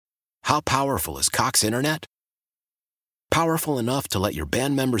How powerful is Cox Internet? Powerful enough to let your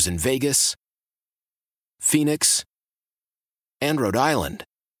band members in Vegas, Phoenix, and Rhode Island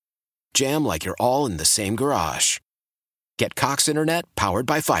jam like you're all in the same garage. Get Cox Internet powered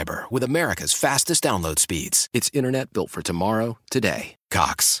by fiber with America's fastest download speeds. It's internet built for tomorrow, today.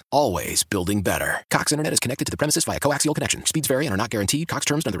 Cox, always building better. Cox Internet is connected to the premises via coaxial connection. Speeds vary and are not guaranteed. Cox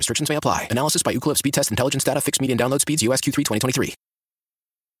terms and other restrictions may apply. Analysis by Ookla Speed Test Intelligence Data. Fixed median download speeds. US Q3 2023.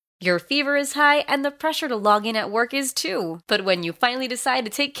 Your fever is high and the pressure to log in at work is too. But when you finally decide to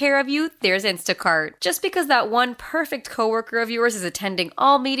take care of you, there's Instacart. Just because that one perfect coworker of yours is attending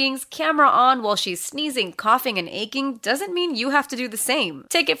all meetings, camera on while she's sneezing, coughing, and aching, doesn't mean you have to do the same.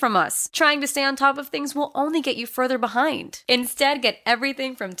 Take it from us. Trying to stay on top of things will only get you further behind. Instead, get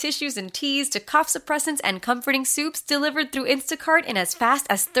everything from tissues and teas to cough suppressants and comforting soups delivered through Instacart in as fast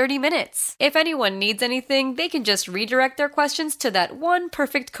as 30 minutes. If anyone needs anything, they can just redirect their questions to that one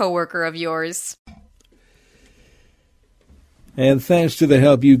perfect coworker of yours. And thanks to the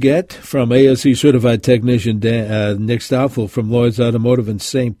help you get from ASE certified technician Nick Stoffel from Lloyd's Automotive in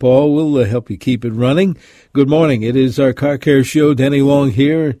St. Paul, we'll help you keep it running. Good morning. It is our Car Care Show. Denny Long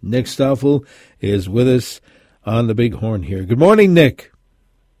here. Nick Stoffel is with us on the Big Horn here. Good morning, Nick.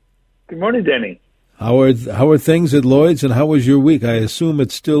 Good morning, Denny. How are things at Lloyd's, and how was your week? I assume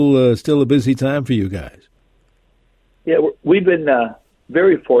it's still a busy time for you guys. Yeah, we've been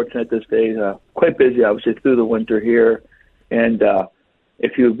very fortunate this day. Quite busy, obviously, through the winter here. And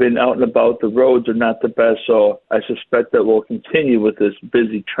if you've been out and about, the roads are not the best. So I suspect that we'll continue with this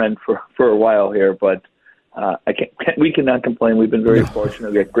busy trend for a while here. But we cannot complain. We've been very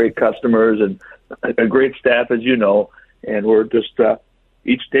fortunate. We got great customers and a great staff, as you know. And we're just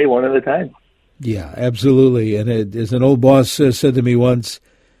each day one at a time. Yeah, absolutely. And as an old boss said to me once,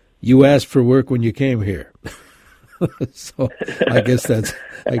 you asked for work when you came here. So I guess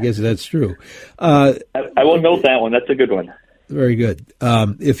that's true. I will note that one. That's a good one. Very good.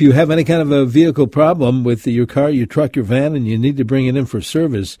 If you have any kind of a vehicle problem with your car, your truck, your van, and you need to bring it in for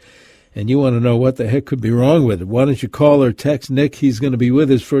service, and you want to know what the heck could be wrong with it, why don't you call or text Nick? He's going to be with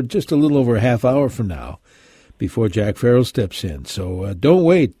us for just a little over a half hour from now before Jack Farrell steps in. So don't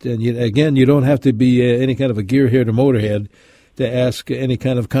wait. And you don't have to be any kind of a gearhead or motorhead to ask any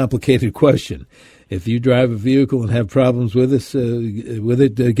kind of complicated question. If you drive a vehicle and have problems with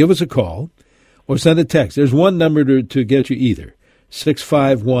it, give us a call or send a text. There's one number to get you either,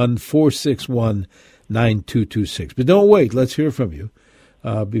 651-461-9226. But don't wait. Let's hear from you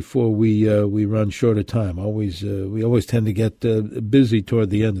before we run short of time. We always tend to get busy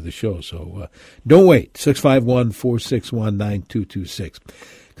toward the end of the show. So don't wait, 651-461-9226.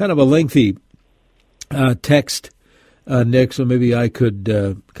 Kind of a lengthy text, Nick, so maybe I could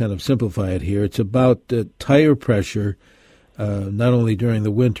kind of simplify it here. It's about tire pressure, not only during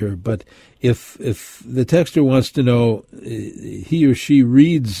the winter, but if the texter wants to know, he or she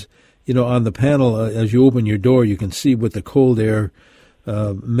reads, on the panel as you open your door, you can see what the cold air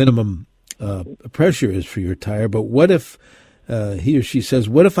minimum pressure is for your tire. But what if he or she says,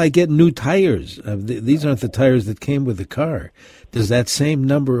 what if I get new tires? These aren't the tires that came with the car. Does that same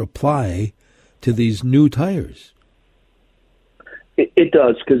number apply to these new tires? It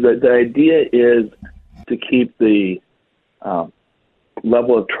does, because the idea is to keep the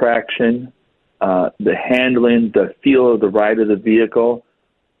level of traction, the handling, the feel of the ride of the vehicle.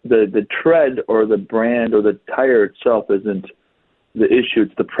 The tread or the brand or the tire itself isn't the issue.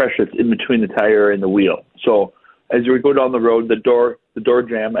 It's the pressure that's in between the tire and the wheel. So as you go down the road, the door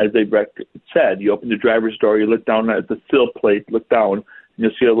jamb, as they said, you open the driver's door, you look down at the sill plate, look down, and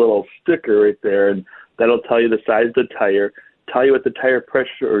you'll see a little sticker right there, and that'll tell you the size of the tire, tell you what the tire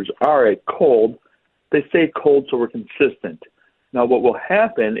pressures are at cold. They say cold so we're consistent. Now what will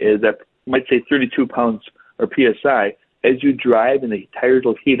happen is that might say 32 pounds or PSI. As you drive and the tires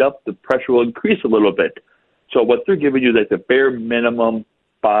will heat up, the pressure will increase a little bit. So what they're giving you is like the bare minimum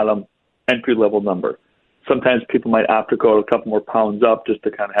bottom entry-level number. Sometimes people might opt to go a couple more pounds up just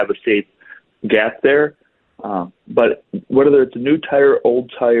to kind of have a safe gap there. But whether it's a new tire,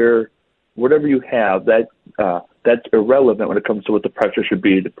 old tire, whatever you have, that's irrelevant when it comes to what the pressure should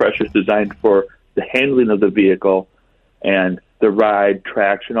be. The pressure is designed for the handling of the vehicle and the ride,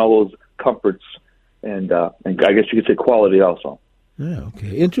 traction, all those comforts, and I guess you could say quality also. Yeah,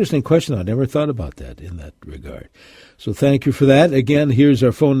 okay. Interesting question. I never thought about that in that regard. So thank you for that. Again, here's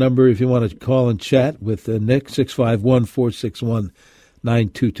our phone number if you want to call and chat with Nick,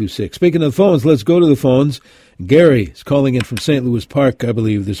 651-461-9226. Speaking of phones, let's go to the phones. Gary is calling in from St. Louis Park, I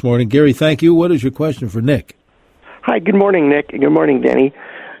believe, this morning. Gary, thank you. What is your question for Nick? Hi, good morning, Nick. Good morning, Denny.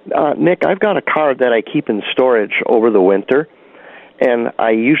 Nick, I've got a car that I keep in storage over the winter, and I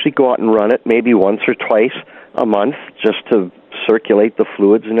usually go out and run it maybe once or twice a month just to circulate the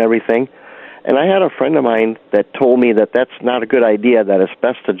fluids and everything. And I had a friend of mine that told me that that's not a good idea, that it's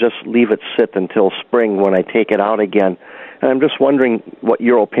best to just leave it sit until spring when I take it out again. And I'm just wondering what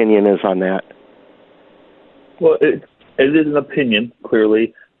your opinion is on that. Well, it is an opinion,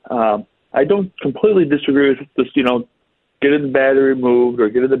 clearly. I don't completely disagree with this, getting the battery removed or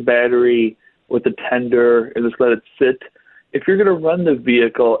getting the battery with the tender and just let it sit. If you're going to run the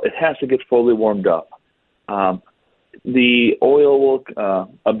vehicle, it has to get fully warmed up. The oil will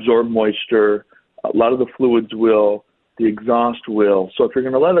absorb moisture. A lot of the fluids will. The exhaust will. So if you're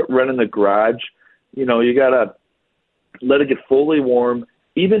going to let it run in the garage, you got to let it get fully warm.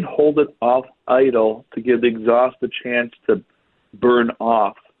 Even hold it off idle to give the exhaust a chance to burn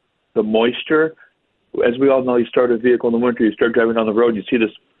off the moisture. As we all know, you start a vehicle in the winter, you start driving down the road, you see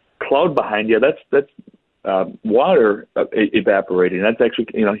this cloud behind you. That's water evaporating. That's actually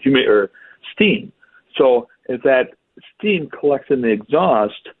humid or steam. So if that steam collects in the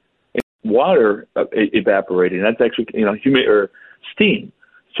exhaust, and water evaporating. That's actually humid or steam.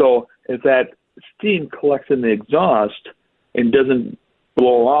 So if that steam collects in the exhaust and doesn't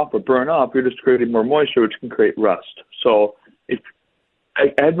blow off or burn up, you're just creating more moisture, which can create rust. So if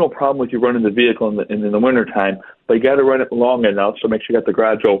I have no problem with you running the vehicle in the wintertime, but you got to run it long enough, so make sure you got the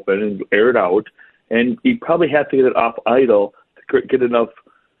garage open and air it out. And you probably have to get it off idle to get enough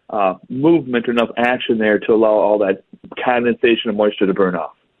movement, enough action there to allow all that condensation of moisture to burn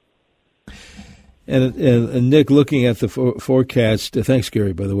off. And Nick, looking at the forecast, thanks,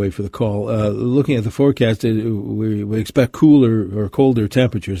 Gary, by the way, for the call. Looking at the forecast, we expect cooler or colder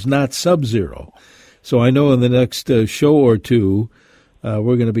temperatures, not sub-zero. So I know in the next show or two,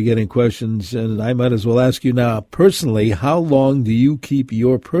 we're going to be getting questions, and I might as well ask you now, personally, how long do you keep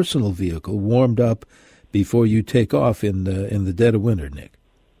your personal vehicle warmed up before you take off in the dead of winter, Nick?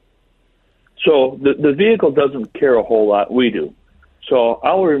 So the vehicle doesn't care a whole lot. We do. So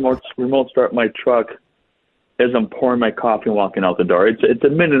I'll remote start my truck as I'm pouring my coffee and walking out the door. It's a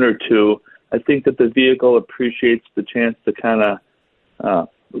minute or two. I think that the vehicle appreciates the chance to kind of,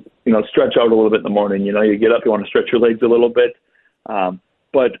 stretch out a little bit in the morning. You get up, you want to stretch your legs a little bit.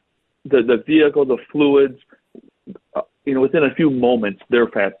 But the vehicle, the fluids, within a few moments, they're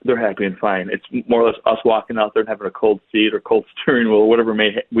happy and fine. It's more or less us walking out there and having a cold seat or cold steering wheel, or whatever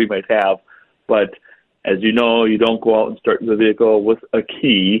we might have. But as you know, you don't go out and start the vehicle with a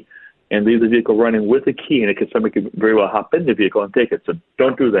key and leave the vehicle running with a key, and somebody could very well hop in the vehicle and take it. So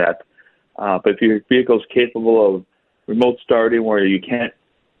don't do that. But if your vehicle is capable of remote starting where you can't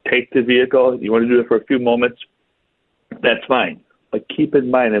take the vehicle, you want to do it for a few moments, that's fine. But keep in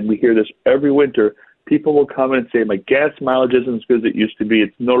mind, and we hear this every winter, people will come in and say, my gas mileage isn't as good as it used to be.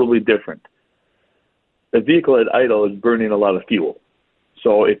 It's notably different. The vehicle at idle is burning a lot of fuel.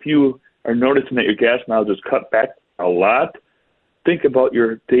 So if you are noticing that your gas mileage is cut back a lot, think about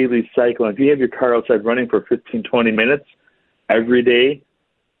your daily cycle. And if you have your car outside running for 15, 20 minutes every day,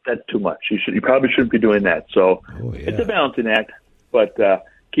 that's too much. You probably shouldn't be doing that. So It's a balancing act, but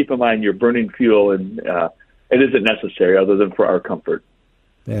keep in mind you're burning fuel, and it isn't necessary other than for our comfort.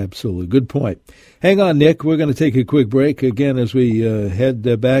 Absolutely. Good point. Hang on, Nick. We're going to take a quick break. Again, as we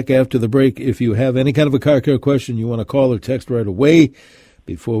head back after the break, if you have any kind of a car care question you want to call or text right away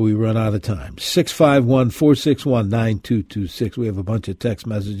before we run out of time, 651-461-9226. We have a bunch of text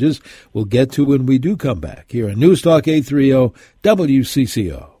messages we'll get to when we do come back here on News Talk 830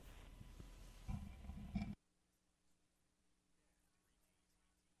 WCCO.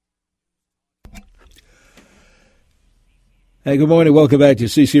 Hey, good morning. Welcome back to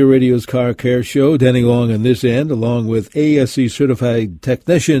CCO Radio's Car Care Show. Denny Long on this end, along with ASE certified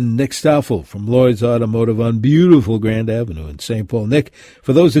technician Nick Stoffel from Lloyd's Automotive on beautiful Grand Avenue in St. Paul. Nick,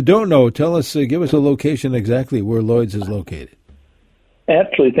 for those that don't know, give us a location exactly where Lloyd's is located.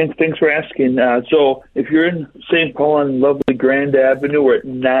 Absolutely. Thanks for asking. So if you're in St. Paul on lovely Grand Avenue, we're at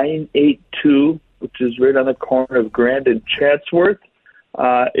 982, which is right on the corner of Grand and Chatsworth.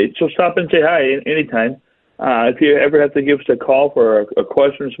 So stop and say hi anytime. If you ever have to give us a call for a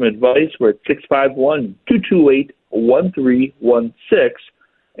question or some advice, we're at 651-228-1316.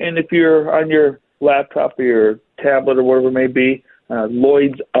 And if you're on your laptop or your tablet or whatever it may be,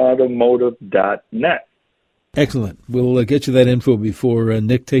 LloydsAutomotive.net. Excellent. We'll get you that info before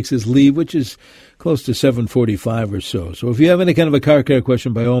Nick takes his leave, which is close to 7:45 or so. So if you have any kind of a car care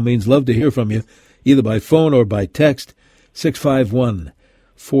question, by all means, love to hear from you, either by phone or by text,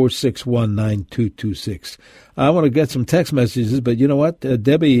 651-461-9226. I want to get some text messages, but you know what?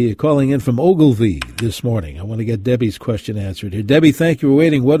 Debbie calling in from Ogilvie this morning. I want to get Debbie's question answered here. Debbie, thank you for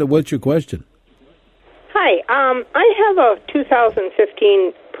waiting. What's your question? Hi. Hi. I have a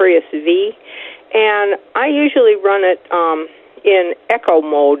 2015 Prius V, and I usually run it in eco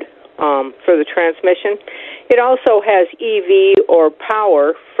mode for the transmission. It also has EV or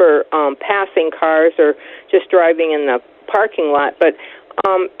power for passing cars or just driving in the parking lot. But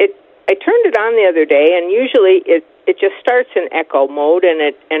I turned it on the other day, and usually it just starts in eco mode, and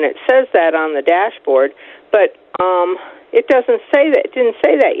it says that on the dashboard. But it doesn't say that. It didn't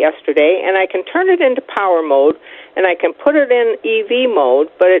say that yesterday, and I can turn it into power mode, and I can put it in EV mode,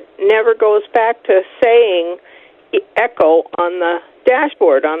 but it never goes back to saying echo on the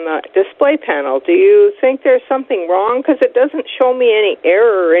dashboard, on the display panel. Do you think there's something wrong? Because it doesn't show me any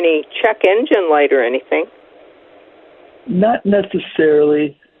error or any check engine light or anything. Not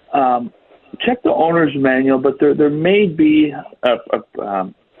necessarily. Check the owner's manual, but there may be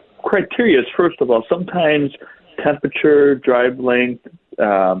criteria. First of all, sometimes temperature, drive length,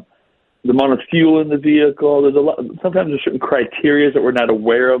 the amount of fuel in the vehicle. Sometimes there's certain criteria that we're not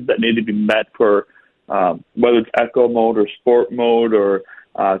aware of that need to be met for whether it's eco mode or sport mode, or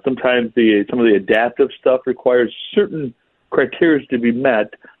sometimes some of the adaptive stuff requires certain criteria to be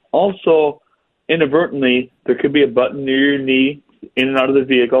met. Also, inadvertently, there could be a button near your knee in and out of the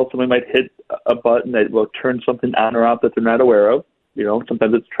vehicle. Somebody might hit a button that will turn something on or off that they're not aware of.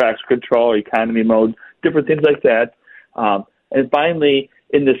 Sometimes it's traction control or economy mode, different things like that. And finally,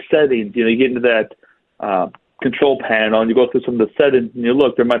 in the settings, you get into that control panel and you go through some of the settings and you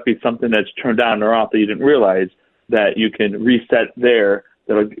look, there might be something that's turned on or off that you didn't realize that you can reset there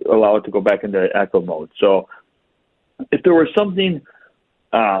that'll allow it to go back into eco mode. So if there was something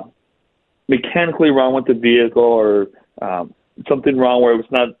mechanically wrong with the vehicle or something wrong where it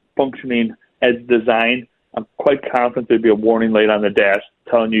was not functioning as designed, I'm quite confident there'd be a warning light on the dash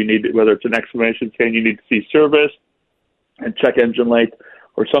telling you whether it's an exclamation saying you need to see service and check engine light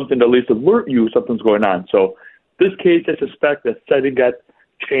or something to at least alert you something's going on. So this case, I suspect the setting got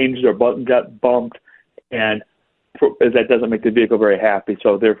changed or button got bumped, and that doesn't make the vehicle very happy.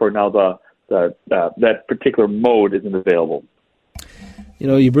 So therefore, now that particular mode isn't available.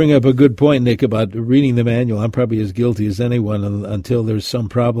 You bring up a good point, Nick, about reading the manual. I'm probably as guilty as anyone until there's some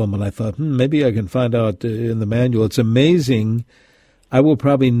problem, and I thought, maybe I can find out in the manual. It's amazing. I will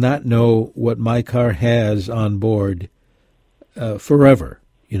probably not know what my car has on board forever.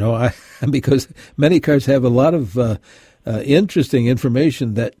 Because many cars have a lot of interesting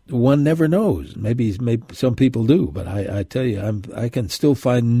information that one never knows. Maybe some people do, but I tell you, I can still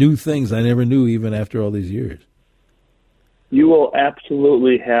find new things I never knew even after all these years. You will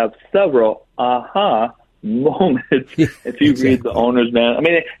absolutely have several aha moments if you read the owner's manual. I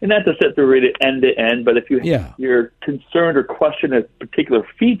mean, and not to sit there and read it end to end, but if you're concerned or question a particular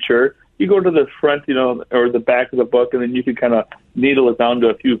feature, you go to the front, or the back of the book, and then you can kind of needle it down to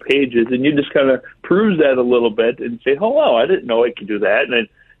a few pages, and you just kind of peruse that a little bit and say, "Oh wow, I didn't know I could do that." And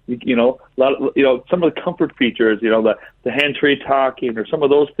then a lot of some of the comfort features, the hands-free talking, or some of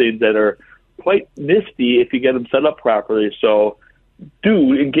those things that are quite nifty if you get them set up properly. So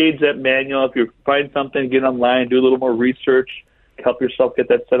do engage that manual. If you find something, get online, do a little more research, help yourself get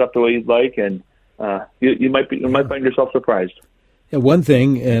that set up the way you'd like, and you might find yourself surprised. Yeah, one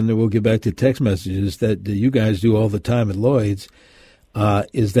thing, and we'll get back to text messages, that you guys do all the time at Lloyd's,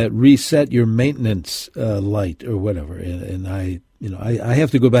 is that reset your maintenance light or whatever. And I have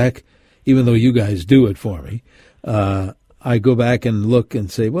to go back, even though you guys do it for me. I go back and look and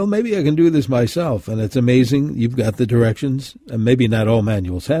say, well, maybe I can do this myself. And it's amazing. You've got the directions. And maybe not all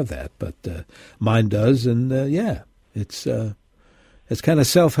manuals have that, but mine does. And, it's kind of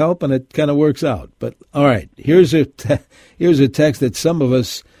self-help, and it kind of works out. But, all right, here's a text that some of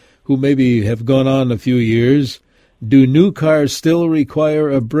us who maybe have gone on a few years, do new cars still require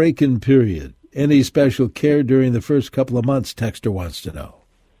a break-in period? Any special care during the first couple of months? Texter wants to know.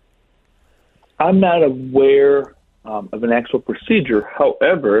 I'm not aware of an actual procedure.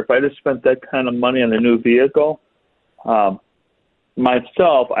 However, if I just spent that kind of money on a new vehicle,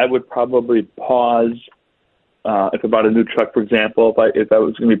 myself, I would probably pause. If I bought a new truck, for example, if I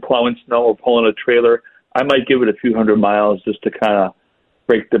was going to be plowing snow or pulling a trailer, I might give it a few hundred miles just to kind of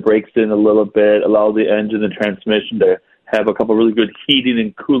break the brakes in a little bit, allow the engine and transmission to have a couple of really good heating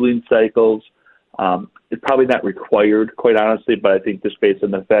and cooling cycles. It's probably not required, quite honestly, but I think just based on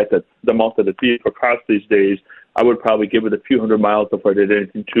the fact that the amount that the vehicle costs these days, I would probably give it a few hundred miles before I did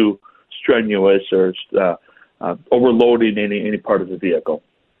anything too strenuous or overloading any part of the vehicle.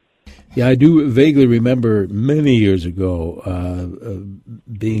 Yeah, I do vaguely remember many years ago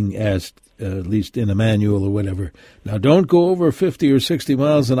being asked, at least in a manual or whatever, now don't go over 50 or 60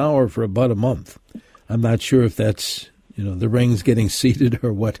 miles an hour for about a month. I'm not sure if that's, the rings getting seated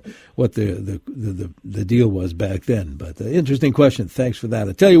or what the deal was back then. But interesting question. Thanks for that.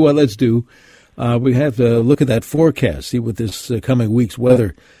 I tell you what, let's do. We have to look at that forecast, see what this coming week's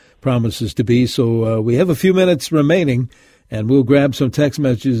weather promises to be. So we have a few minutes remaining, and we'll grab some text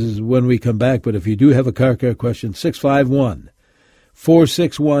messages when we come back. But if you do have a car care question,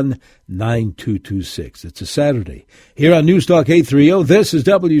 651-461-9226. It's a Saturday. Here on News Talk 830, this is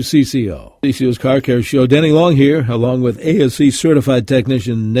WCCO. CCO's Car Care Show. Denny Long here, along with ASE certified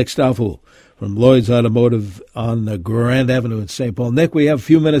technician Nick Stoffel from Lloyd's Automotive on Grand Avenue in St. Paul. Nick, we have a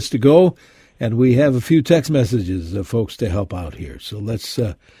few minutes to go, and we have a few text messages, folks, to help out here. So let's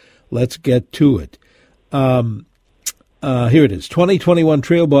get to it. Here it is. 2021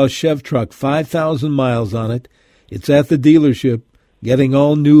 Trail Boss Chev truck, 5,000 miles on it. It's at the dealership, getting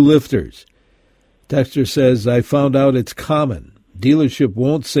all new lifters. Texter says, I found out it's common. Dealership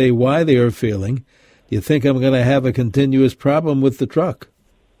won't say why they are failing. Do you think I'm going to have a continuous problem with the truck?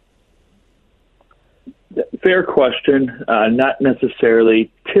 Fair question. Not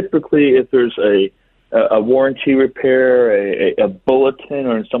necessarily. Typically, if there's a warranty repair, a bulletin,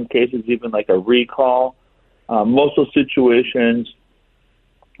 or in some cases even like a recall, most of those situations,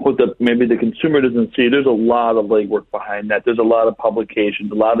 maybe the consumer doesn't see, there's a lot of legwork behind that. There's a lot of publications,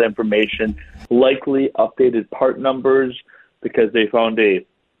 a lot of information, likely updated part numbers because they found a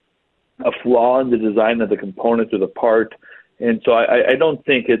flaw in the design of the components of the part. And so I don't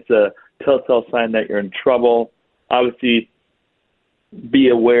think it's a telltale sign that you're in trouble. Obviously, be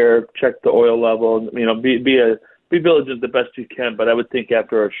aware, check the oil level, be vigilant the best you can. But I would think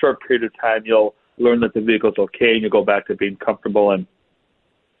after a short period of time, you'll learn that the vehicle's okay and you'll go back to being comfortable and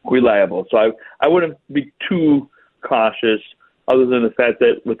reliable. So I wouldn't be too cautious, other than the fact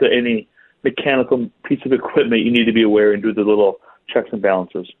that with any mechanical piece of equipment, you need to be aware and do the little checks and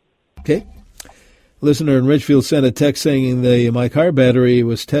balances. Okay. Listener in Ridgefield sent a text saying my car battery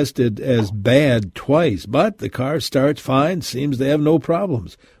was tested as bad twice, but the car starts fine, seems to have no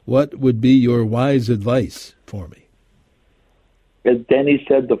problems. What would be your wise advice for me? As Denny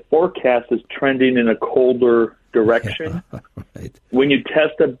said, the forecast is trending in a colder direction. Yeah, right. When you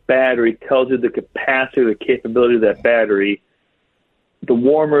test a battery, it tells you the capacity or the capability of that battery. The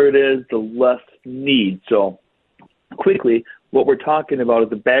warmer it is, the less need. So quickly, what we're talking about is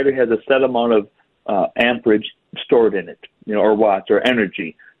the battery has a set amount of amperage stored in it, or watts or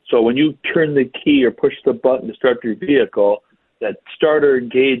energy. So when you turn the key or push the button to start your vehicle, that starter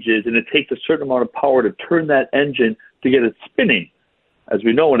engages, and it takes a certain amount of power to turn that engine to get it spinning. As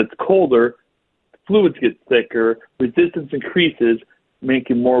we know, when it's colder, fluids get thicker, resistance increases,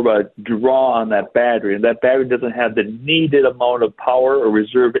 making more of a draw on that battery. And that battery doesn't have the needed amount of power or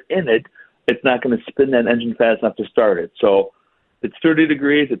reserve in it. It's not going to spin that engine fast enough to start it. So it's 30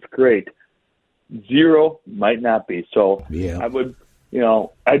 degrees, it's great. 0 might not be. So yeah. I would,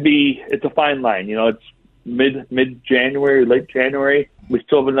 it's a fine line. It's mid-January, late January. We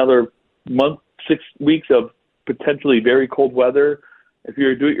still have another month, 6 weeks of potentially very cold weather. If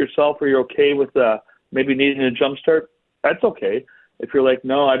you're a do-it-yourselfer, you're okay with maybe needing a jump start, that's okay. If you're like,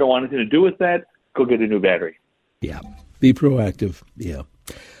 no, I don't want anything to do with that, go get a new battery. Yeah, be proactive. Yeah.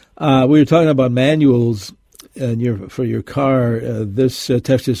 We were talking about manuals for your car. This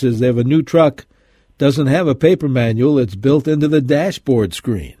texter says they have a new truck, doesn't have a paper manual. It's built into the dashboard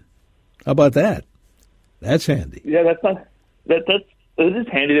screen. How about that? That's handy. Yeah, it is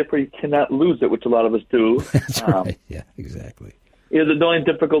handy. Therefore, you cannot lose it, which a lot of us do. That's right. Yeah, exactly. The only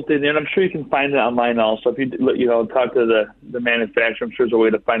difficulty, and I'm sure you can find it online also. If you talk to the manufacturer, I'm sure there's a way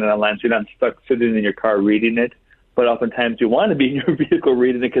to find it online, so you're not stuck sitting in your car reading it. But oftentimes you want to be in your vehicle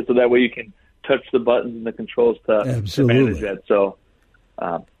reading it, because so that way you can touch the buttons and the controls to manage that. So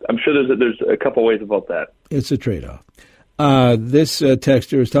I'm sure there's a couple ways about that. It's a trade-off. This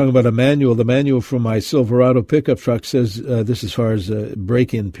texter is talking about a manual. The manual from my Silverado pickup truck says, this as far as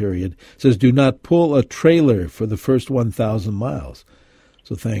break-in period, says do not pull a trailer for the first 1,000 miles.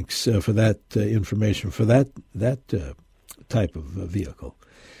 So thanks for that information for that type of vehicle.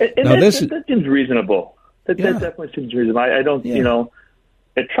 And that seems reasonable. That definitely seems reasonable. I don't,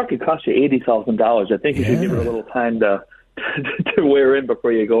 a truck could cost you $80,000. I think you should give it a little time to wear in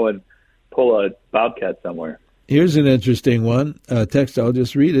before you go and pull a Bobcat somewhere. Here's an interesting one. Text, I'll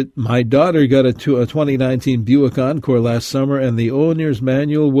just read it. My daughter got a 2019 Buick Encore last summer, and the owner's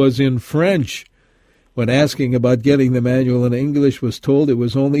manual was in French. When asking about getting the manual in English, was told it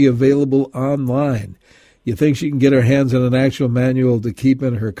was only available online. You think she can get her hands on an actual manual to keep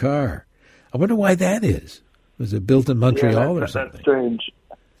in her car? I wonder why that is. Was it built in Montreal or something? That's strange.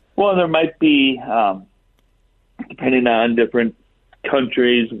 Well, there might be, depending on different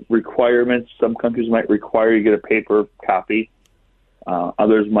countries' requirements. Some countries might require you get a paper copy.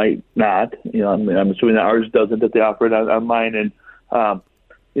 Others might not. I'm assuming that ours doesn't, that they offer it online. And,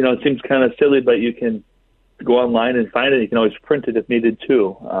 it seems kind of silly, but you can go online and find it. You can always print it if needed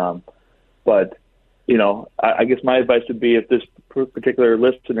too. But I guess my advice would be, if this particular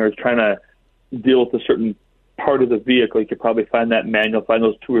listener is trying to deal with a certain part of the vehicle, you could probably find that manual, find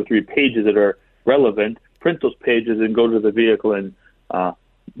those 2 or 3 pages that are relevant, print those pages, and go to the vehicle and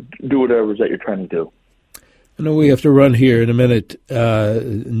do whatever it is that you're trying to do. I know we have to run here in a minute.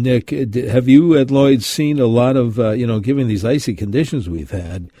 Nick, have you at Lloyd's seen a lot of, given these icy conditions we've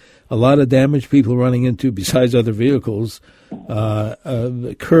had, a lot of damage people running into besides other vehicles,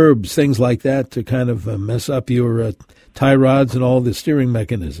 curbs, things like that, to kind of mess up your tie rods and all the steering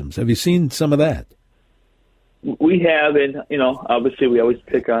mechanisms? Have you seen some of that? We have, and, obviously we always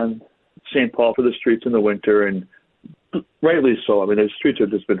pick on St. Paul for the streets in the winter, and rightly so. I mean, the streets have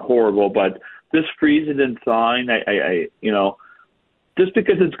just been horrible, but this freezing and thawing, just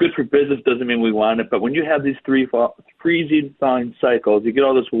because it's good for business doesn't mean we want it. But when you have these 3 freezing, thawing cycles, you get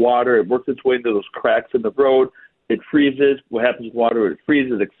all this water, it works its way into those cracks in the road, it freezes. What happens with water? It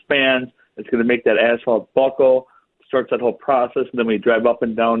freezes, it expands. It's going to make that asphalt buckle, starts that whole process, and then we drive up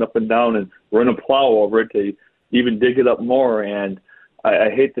and down, and run a plow over it to even dig it up more. And I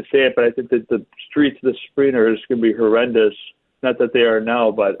hate to say it, but I think that the streets this spring are just going to be horrendous. Not that they are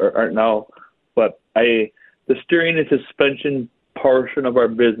now, or aren't now. But the steering and suspension portion of our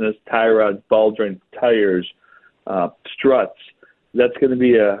business, tie rods, ball joints, tires, struts, that's going to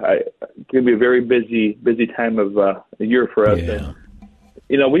be a very busy time of a year for us. Yeah.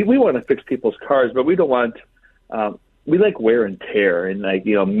 And, we want to fix people's cars, but we don't want. We like wear and tear and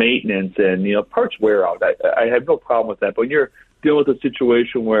maintenance and parts wear out. I have no problem with that. But when you're dealing with a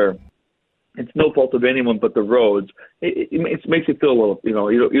situation where it's no fault of anyone but the roads, it makes you feel a little, you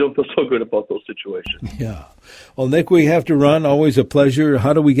don't feel so good about those situations. Yeah. Well, Nick, we have to run. Always a pleasure.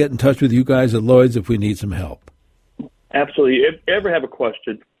 How do we get in touch with you guys at Lloyd's if we need some help? Absolutely. If you ever have a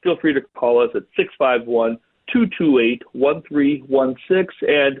question, feel free to call us at 651-228-1316.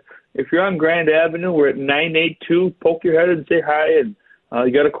 And if you're on Grand Avenue, we're at 982. Poke your head and say hi. And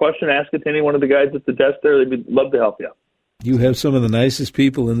you got a question, ask it to any one of the guys at the desk there. They'd love to help you. You have some of the nicest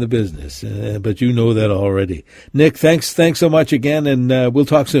people in the business, but you know that already. Nick, thanks so much again, and we'll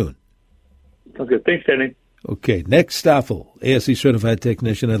talk soon. Okay, thanks, Danny. Okay, Nick Stoffel, ASE Certified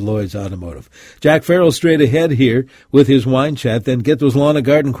Technician at Lloyd's Automotive. Jack Farrell straight ahead here with his wine chat. Then get those lawn and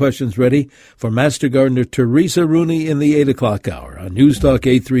garden questions ready for Master Gardener Teresa Rooney in the 8 o'clock hour on News Talk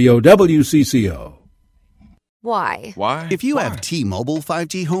 830 WCCO. Why? If you have T-Mobile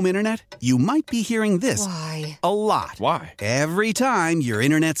 5G home internet, you might be hearing this Why? a lot. Why? Every time your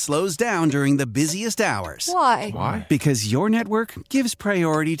internet slows down during the busiest hours. Why? Because your network gives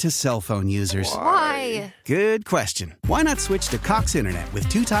priority to cell phone users. Why? Good question. Why not switch to Cox Internet with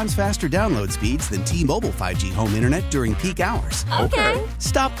 2 times faster download speeds than T-Mobile 5G home internet during peak hours? Okay.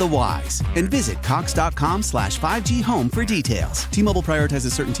 Stop the whys and visit cox.com/5G home for details. T-Mobile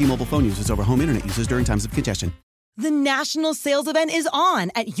prioritizes certain T-Mobile phone users over home internet users during times of congestion. The national sales event is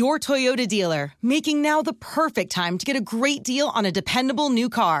on at your Toyota dealer, making now the perfect time to get a great deal on a dependable new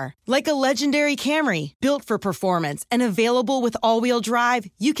car. Like a legendary Camry, built for performance and available with all-wheel drive,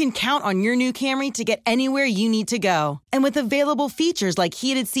 you can count on your new Camry to get anywhere you need to go. And with available features like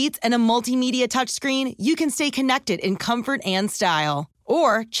heated seats and a multimedia touchscreen, you can stay connected in comfort and style.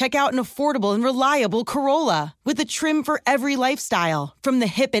 Or check out an affordable and reliable Corolla with a trim for every lifestyle, from the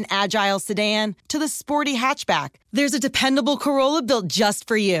hip and agile sedan to the sporty hatchback. There's a dependable Corolla built just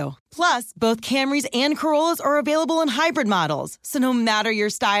for you. Plus, both Camrys and Corollas are available in hybrid models, so no matter your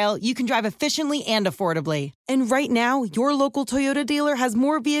style, you can drive efficiently and affordably. And right now, your local Toyota dealer has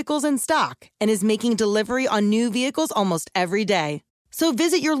more vehicles in stock and is making delivery on new vehicles almost every day. So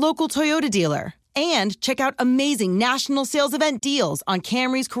visit your local Toyota dealer. And check out amazing national sales event deals on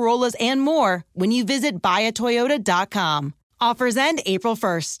Camrys, Corollas, and more when you visit buyatoyota.com. Offers end April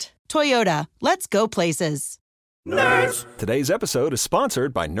 1st. Toyota, let's go places. Nerds! Today's episode is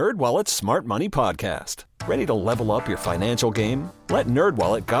sponsored by NerdWallet's Smart Money Podcast. Ready to level up your financial game? Let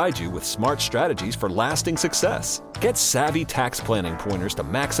NerdWallet guide you with smart strategies for lasting success. Get savvy tax planning pointers to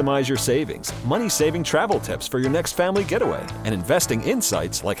maximize your savings, money-saving travel tips for your next family getaway, and investing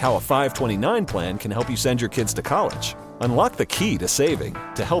insights like how a 529 plan can help you send your kids to college. Unlock the key to saving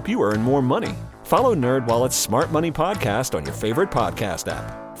to help you earn more money. Follow NerdWallet's Smart Money Podcast on your favorite podcast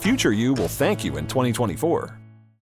app. Future you will thank you in 2024.